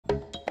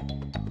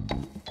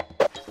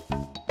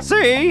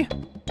C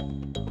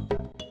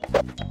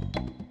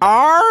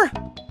R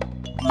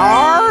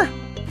R.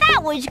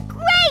 That was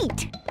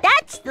great!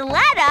 That's the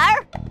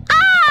letter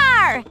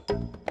R!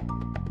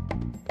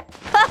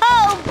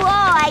 Oh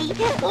boy!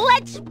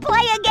 Let's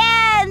play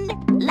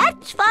again!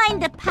 Let's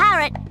find a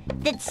parrot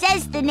that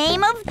says the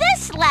name of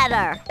this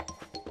letter.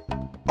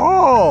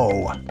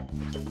 O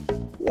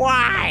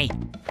Y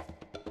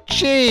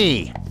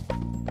G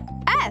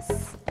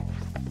S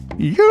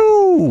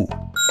U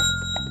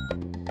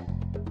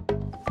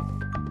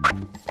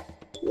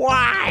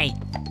Y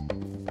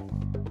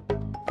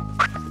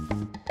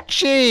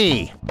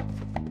G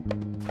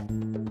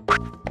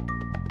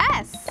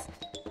S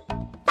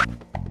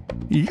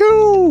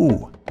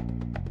U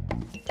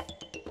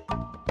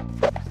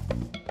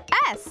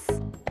S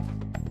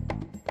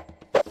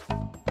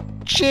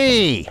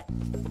G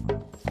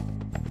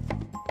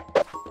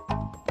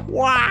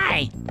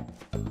Y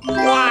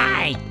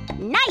Y.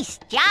 Nice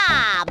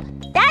job!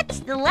 That's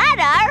the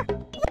letter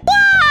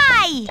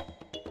Y!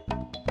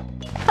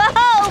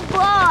 Oh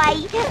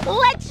boy!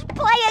 Let's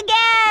play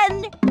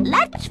again!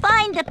 Let's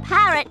find a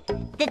parrot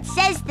that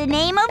says the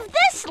name of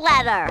this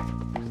letter.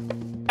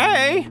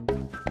 A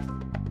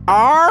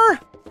R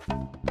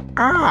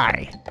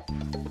I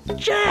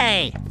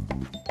J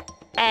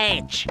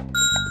H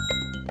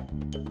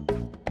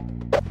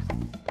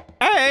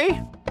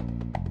A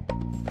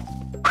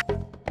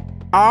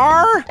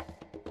R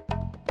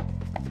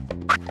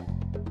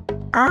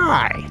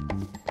I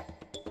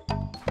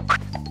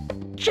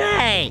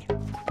J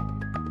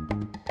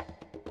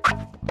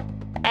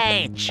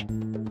H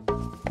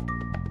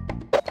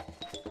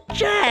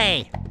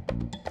J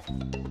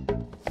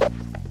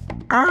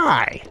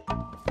I.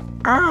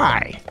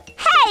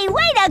 Hey,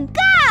 way to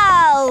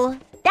go!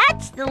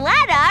 That's the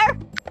letter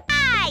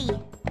I.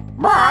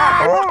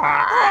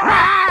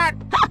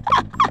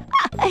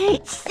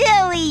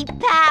 Silly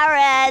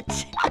parrot.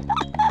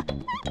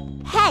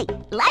 Hey,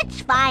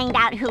 let's find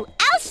out who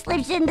else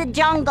lives in the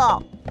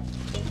jungle.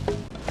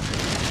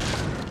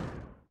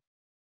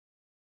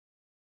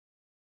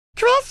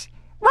 Chris,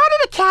 why do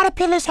the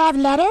caterpillars have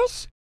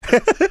letters?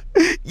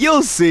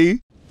 You'll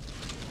see.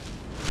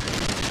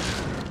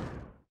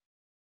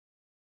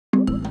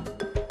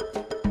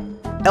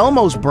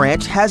 Elmo's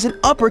branch has an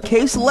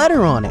uppercase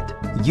letter on it.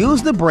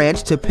 Use the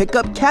branch to pick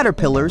up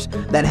caterpillars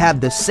that have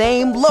the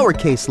same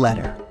lowercase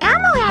letter.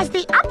 Elmo has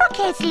the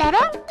uppercase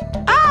letter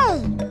A.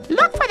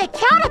 Look for the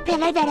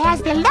caterpillar that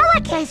has the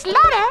lowercase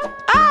letter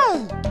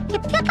A. To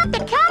pick up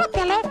the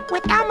caterpillar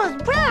with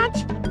Elmo's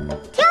branch,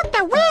 tilt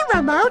the Wii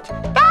remote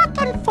back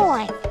and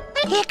forth.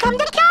 Here come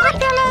the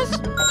caterpillars.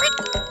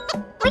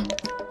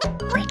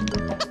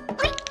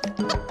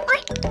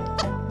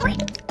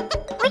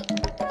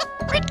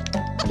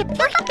 To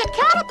pick up the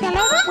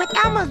caterpillar with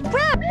Elmo's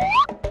branch,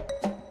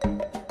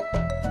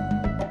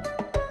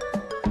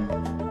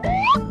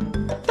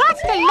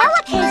 that's the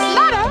lowercase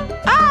letter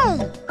A.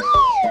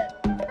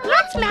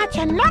 Let's match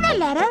another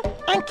letter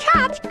and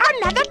catch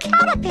another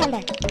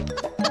caterpillar.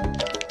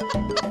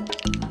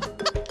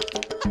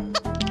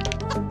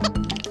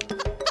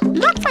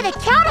 Look for the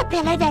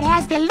caterpillar that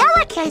has the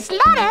lowercase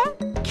letter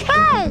K.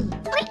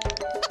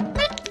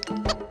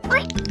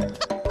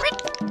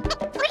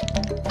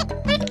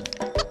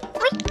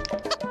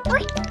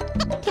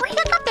 To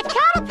pick up the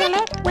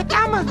caterpillar with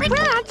Elmo's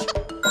branch,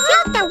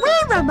 tilt the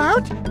Wii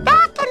remote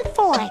back and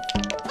forth.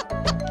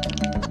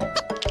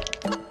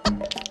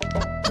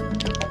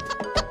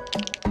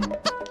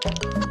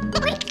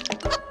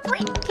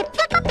 To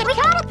pick up the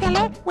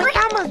caterpillar with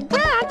Elmo's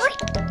branch,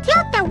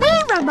 tilt the Wii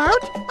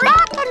remote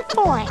back and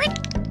forth.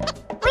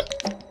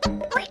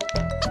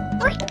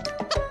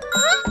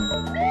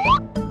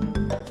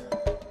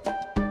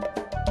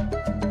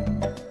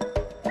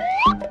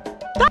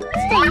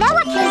 That's the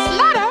lowercase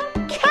letter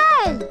K.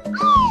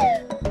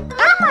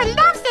 Elmo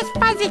loves this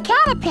fuzzy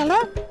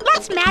caterpillar.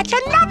 Let's match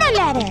another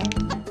letter.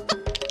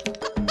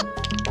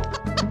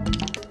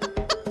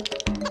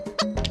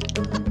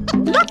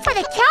 Look for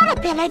the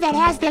caterpillar that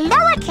has the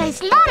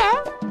lowercase letter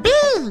B.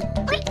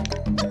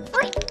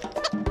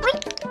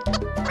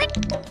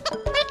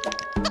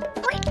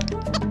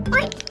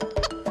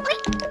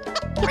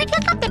 To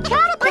pick up the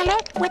caterpillar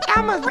with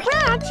Elmo's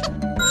branch,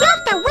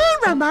 tilt the Wii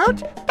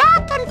remote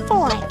back and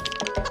forth.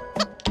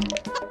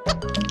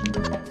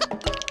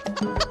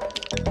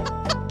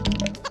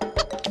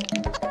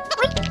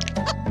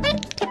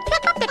 To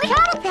pick up the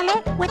caterpillar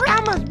with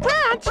Elmo's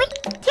branch,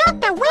 tilt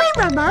the Wii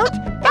remote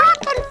back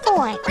and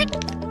forth.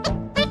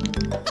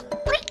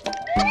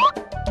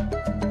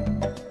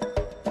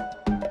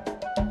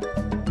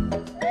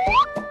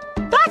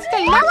 That's the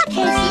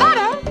lowercase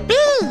letter B.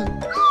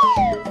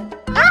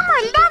 Elmo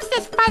loves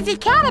this fuzzy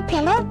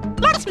caterpillar.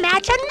 Let's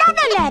match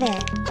another letter.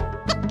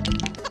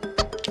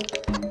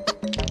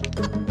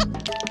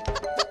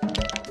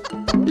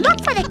 Look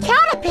for the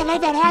caterpillar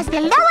that has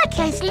the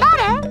lowercase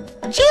letter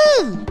G.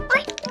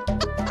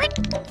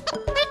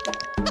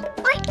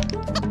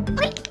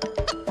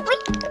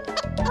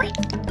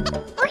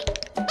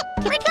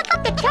 To pick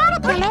up the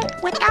caterpillar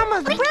with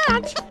Elmo's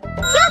branch,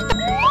 tilt the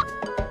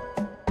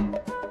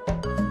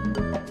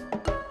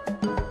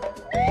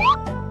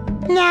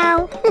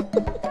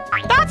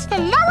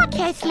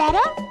lowercase letter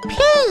P.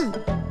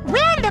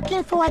 We're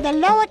looking for the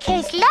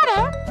lowercase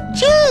letter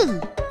G.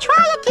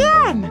 Try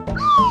again.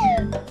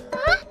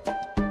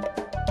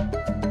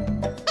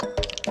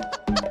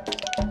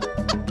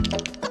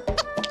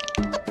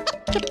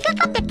 To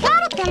pick up the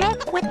caterpillar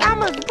with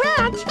Elmo's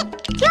branch,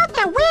 tilt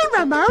the Wii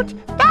remote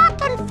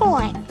back and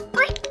forth.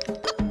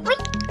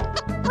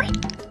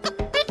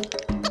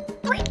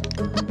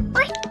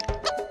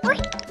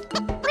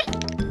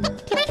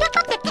 To pick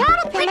up the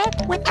caterpillar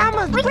with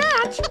Elmo's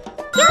branch,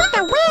 tilt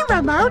the Wii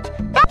remote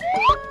back.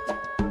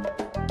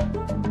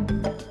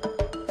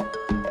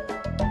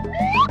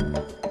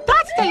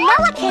 That's the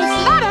lowercase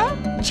letter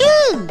G.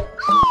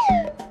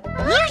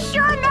 You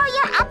sure know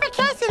your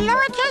uppercase and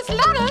lowercase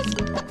letters.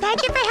 Thank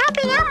you for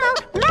helping Elmo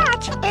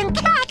match and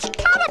catch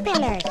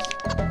caterpillars.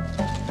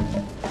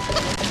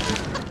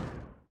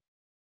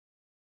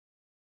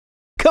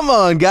 Come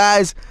on,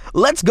 guys.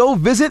 Let's go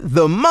visit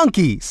the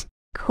monkeys.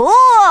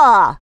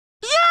 Cool!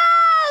 Yay!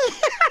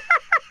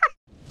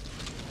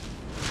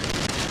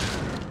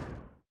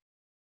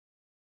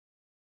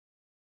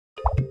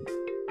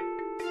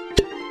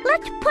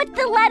 Let's put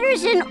the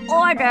letters in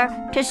order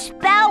to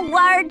spell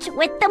words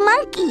with the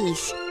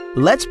monkeys.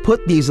 Let's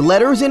put these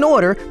letters in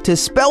order to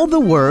spell the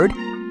word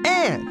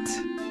ant.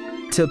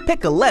 To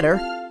pick a letter,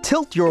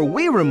 tilt your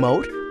Wii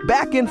remote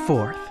back and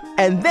forth,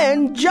 and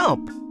then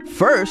jump.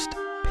 First,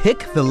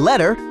 pick the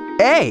letter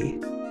A.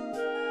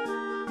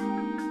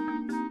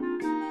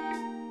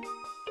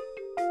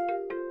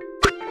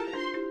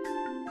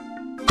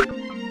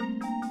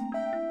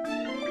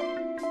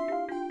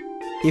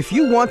 If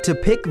you want to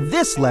pick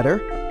this letter,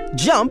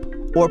 jump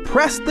or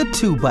press the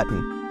 2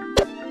 button.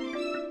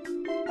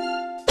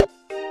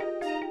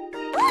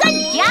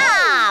 Good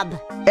job!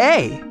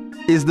 A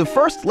is the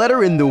first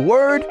letter in the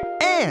word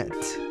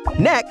ant.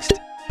 Next,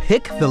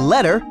 pick the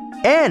letter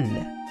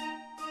N.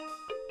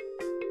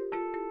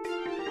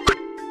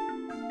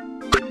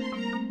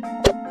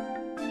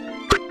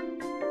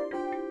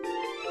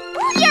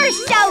 You're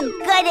so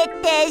good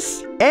at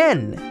this!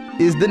 N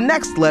is the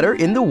next letter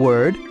in the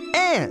word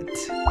ant.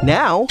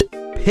 Now,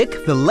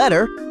 pick the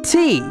letter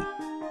T.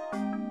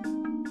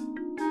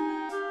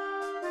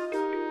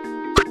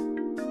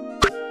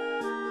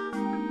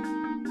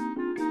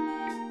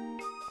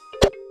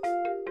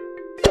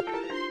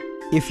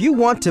 If you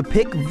want to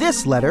pick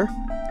this letter,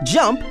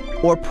 jump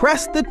or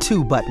press the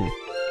 2 button.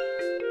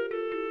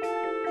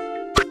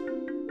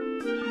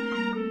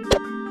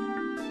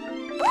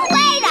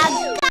 Way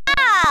to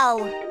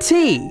go!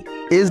 T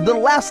is the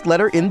last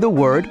letter in the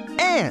word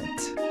ant.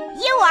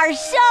 You are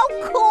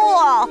so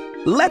cool!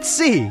 Let's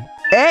see.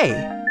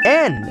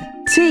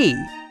 A-N-T.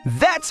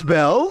 That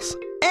spells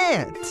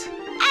ant.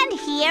 And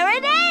here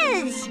it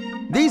is!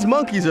 These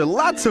monkeys are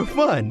lots of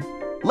fun.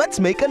 Let's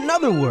make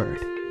another word.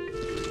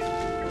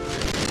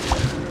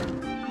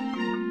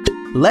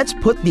 Let's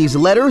put these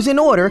letters in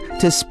order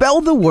to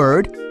spell the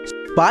word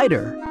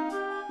spider.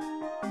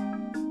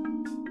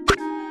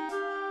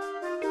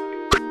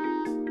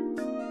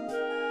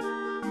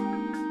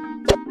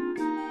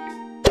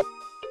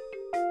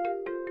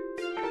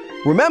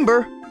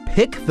 Remember,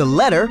 pick the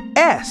letter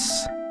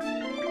S.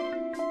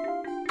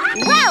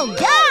 Well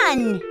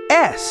done!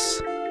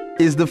 S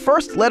is the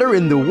first letter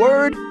in the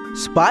word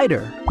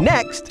spider.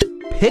 Next,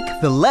 pick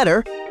the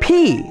letter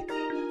P.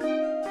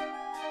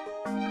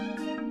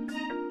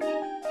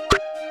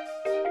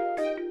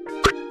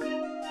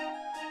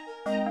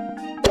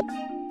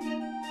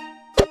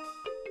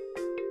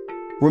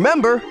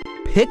 Remember,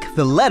 pick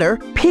the letter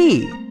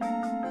P.